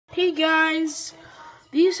Hey guys,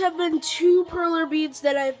 these have been 2 perler beads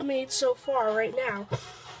that I've made so far right now.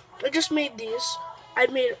 I just made these. I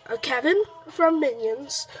made a Kevin from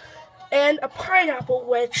Minions and a pineapple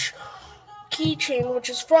witch keychain, which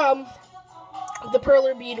is from the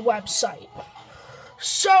Perler Bead website.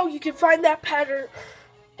 So you can find that pattern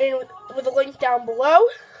with a link down below.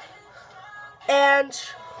 And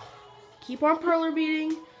keep on perler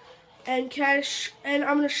beading and cash. And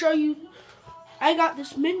I'm going to show you. I got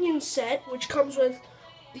this Minion set, which comes with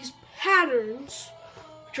these patterns,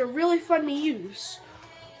 which are really fun to use.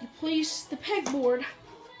 You place the pegboard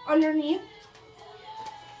underneath,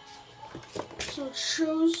 so it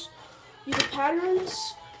shows you the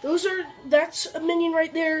patterns. That's a Minion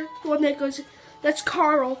right there. The one that goes, that's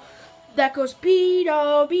Carl. That goes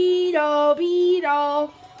Beetle, Beetle,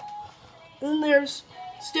 Beetle. Then there's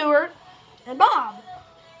Stuart and Bob.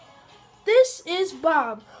 This is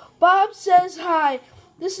Bob. Bob says hi.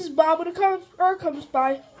 This is Bob when a car comes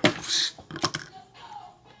by.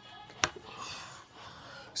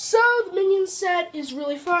 So the Minion set is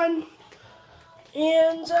really fun,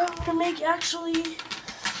 and I'm gonna make actually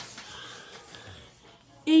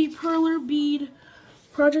a perler bead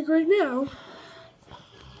project right now.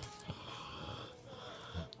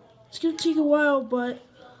 It's gonna take a while, but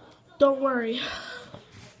don't worry.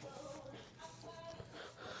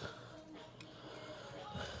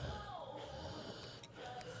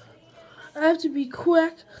 I have to be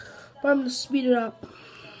quick, but I'm going to speed it up.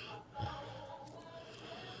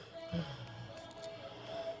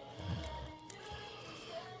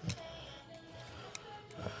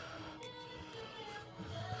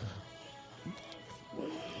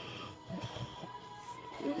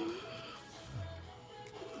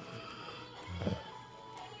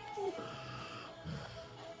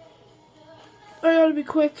 I gotta be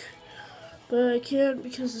quick, but I can't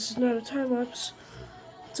because this is not a time lapse.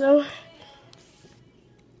 So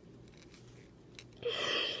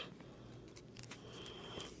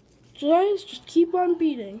guys, just keep on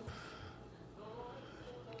beating.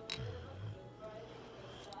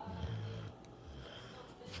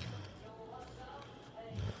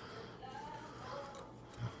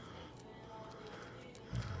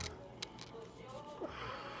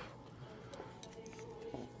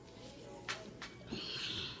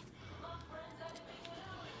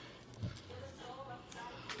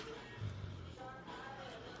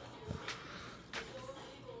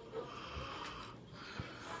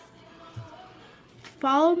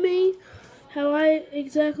 Follow me, how I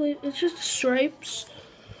exactly, it's just stripes.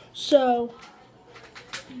 So,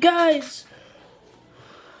 guys,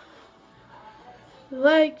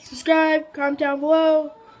 like, subscribe, comment down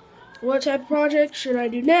below, what type of project should I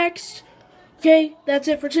do next. Okay, that's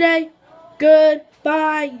it for today.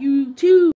 Goodbye, YouTube.